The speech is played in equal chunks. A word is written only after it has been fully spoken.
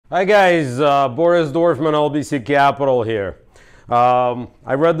Hi guys, Boris Dorfman, LBC Capital here.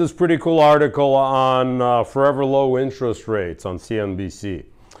 I read this pretty cool article on forever low interest rates on CNBC.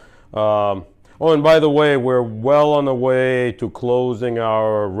 Oh, and by the way, we're well on the way to closing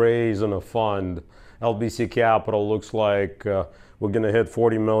our raise in a fund. LBC Capital looks like we're going to hit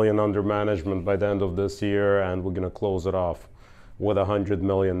 40 million under management by the end of this year, and we're going to close it off with 100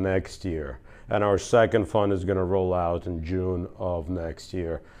 million next year. And our second fund is going to roll out in June of next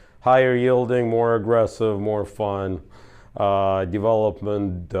year. Higher yielding, more aggressive, more fun,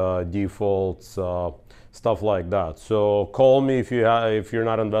 development, defaults, stuff like that. So call me if you're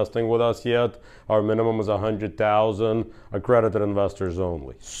not investing with us yet. Our minimum is 100,000, accredited investors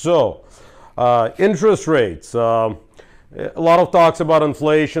only. So interest rates. A lot of talks about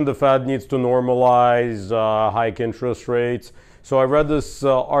inflation. The Fed needs to normalize, hike interest rates. So I read this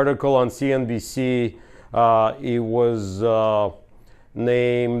article on CNBC. It was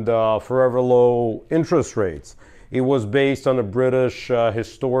named Forever Low Interest Rates. It was based on a British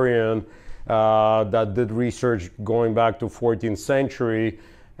historian that did research going back to 14th century,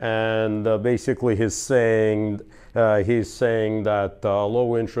 and basically he's saying that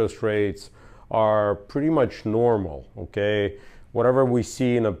low interest rates are pretty much normal, okay? Whatever we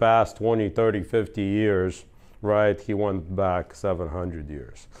see in the past 20, 30, 50 years, right? He went back 700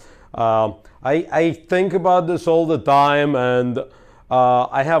 years. I think about this all the time, and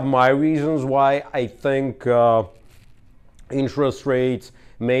I have my reasons why I think interest rates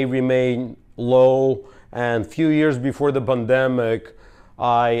may remain low. And a few years before the pandemic,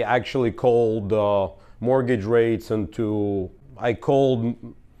 I actually called mortgage rates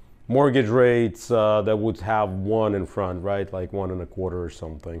mortgage rates that would have one in front, right? Like 1.25 or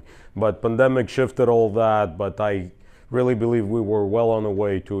something. But pandemic shifted all that, but I really believe we were well on the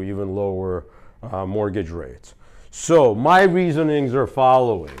way to even lower mortgage rates. So my reasonings are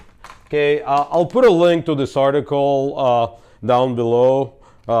following. Okay, I'll put a link to this article down below.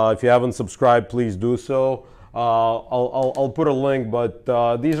 If you haven't subscribed, please do so. I'll put a link, but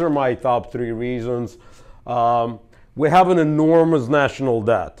these are my top 3 reasons. We have an enormous national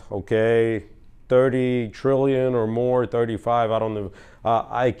debt, okay? 30 trillion or more, 35, I don't know.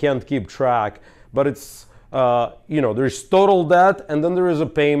 I can't keep track, but it's, there's total debt, and then there is a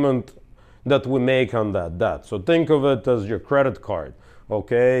payment that we make on that debt. So think of it as your credit card,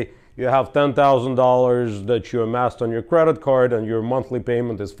 okay? You have $10,000 that you amassed on your credit card, and your monthly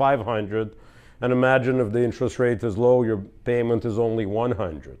payment is $500. And imagine if the interest rate is low, your payment is only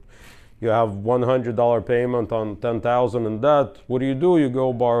 $100. You have $100 payment on $10,000 in debt. What do? You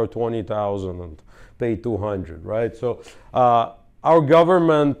go borrow $20,000 and pay $200, right? So our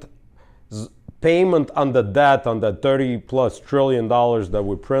government payment on the debt, on that $30+ trillion that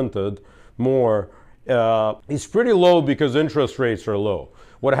we printed more, is pretty low because interest rates are low.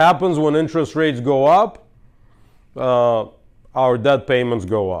 What happens when interest rates go up? Our debt payments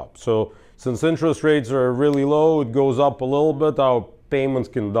go up. So since interest rates are really low, it goes up a little bit, our payments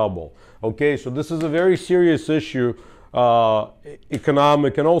can double. Okay, so this is a very serious issue,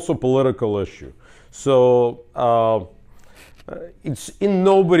 economic and also political issue. So it's in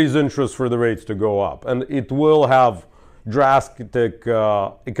nobody's interest for the rates to go up, and it will have drastic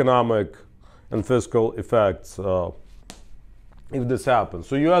economic and fiscal effects if this happens.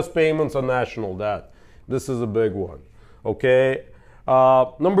 So U.S. payments on national debt, this is a big one, okay?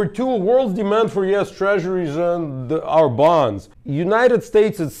 Number 2, world's demand for U.S. treasuries and our bonds. United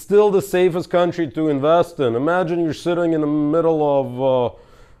States is still the safest country to invest in. Imagine you're sitting in the middle of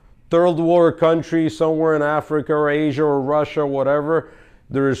third world country somewhere in Africa or Asia or Russia, whatever.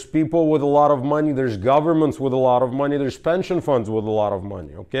 There's people with a lot of money. There's governments with a lot of money. There's pension funds with a lot of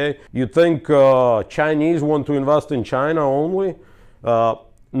money, okay? You think Chinese want to invest in China only?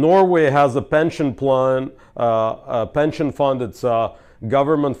 Norway has a pension plan, a pension fund. It's a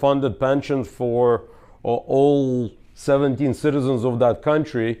government-funded pension for all 17 citizens of that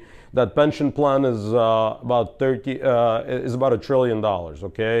country. That pension plan is about $1 trillion.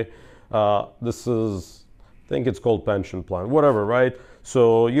 Okay, this is, I think it's called pension plan, whatever, right?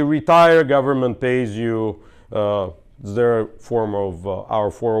 So you retire, government pays you. It's their form of our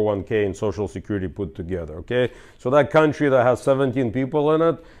 401k and Social Security put together, okay? So that country that has 17 people in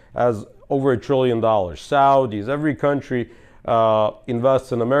it has over $1 trillion. Saudis, every country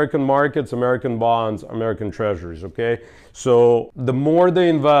invests in American markets, American bonds, American treasuries, okay? So the more they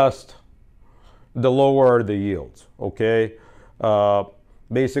invest, the lower are the yields, okay?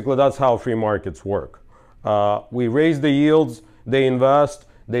 Basically, that's how free markets work. We raise the yields, they invest,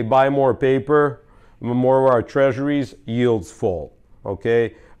 they buy more paper, more of our treasuries, yields fall,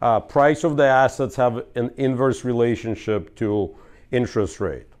 okay? Price of the assets have an inverse relationship to interest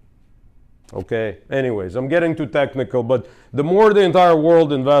rate, Okay, anyways, I'm getting too technical, but the more the entire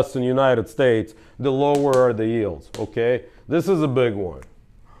world invests in the United States, the lower are the yields. Okay, this is a big one.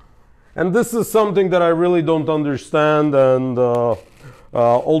 And this is something that I really don't understand, and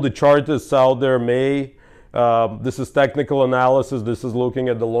all the chartists out there may. This is technical analysis. This is looking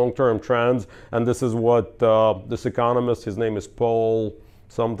at the long-term trends, and this is what this economist, his name is Paul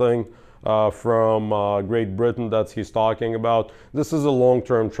something, from Great Britain, that's he's talking about. This is a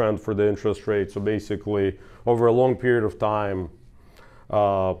long-term trend for the interest rate. So basically, over a long period of time,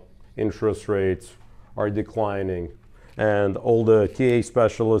 interest rates are declining. And all the TA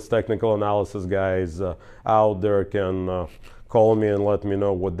specialists, technical analysis guys out there can call me and let me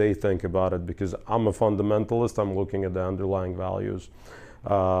know what they think about it, because I'm a fundamentalist. I'm looking at the underlying values,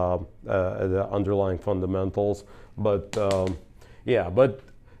 the underlying fundamentals. But yeah, but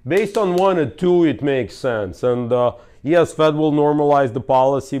based on 1 and 2, it makes sense. And yes, Fed will normalize the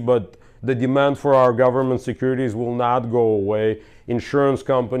policy, but the demand for our government securities will not go away. Insurance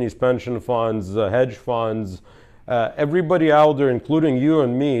companies, pension funds, hedge funds, everybody out there, including you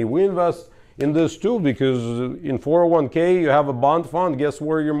and me, we invest in this too, because in 401k you have a bond fund. Guess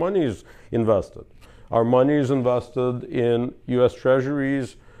where your money is invested? Our money is invested in US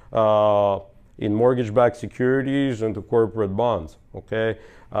Treasuries, in mortgage-backed securities, into corporate bonds. Okay,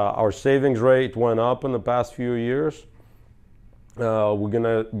 our savings rate went up in the past few years. We're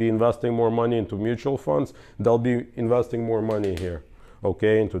gonna be investing more money into mutual funds. They'll be investing more money here,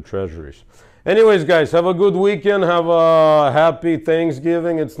 okay, into treasuries. Anyways, guys, have a good weekend. Have a happy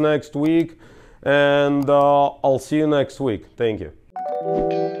Thanksgiving. It's next week, and I'll see you next week. Thank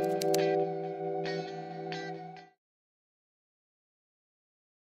you.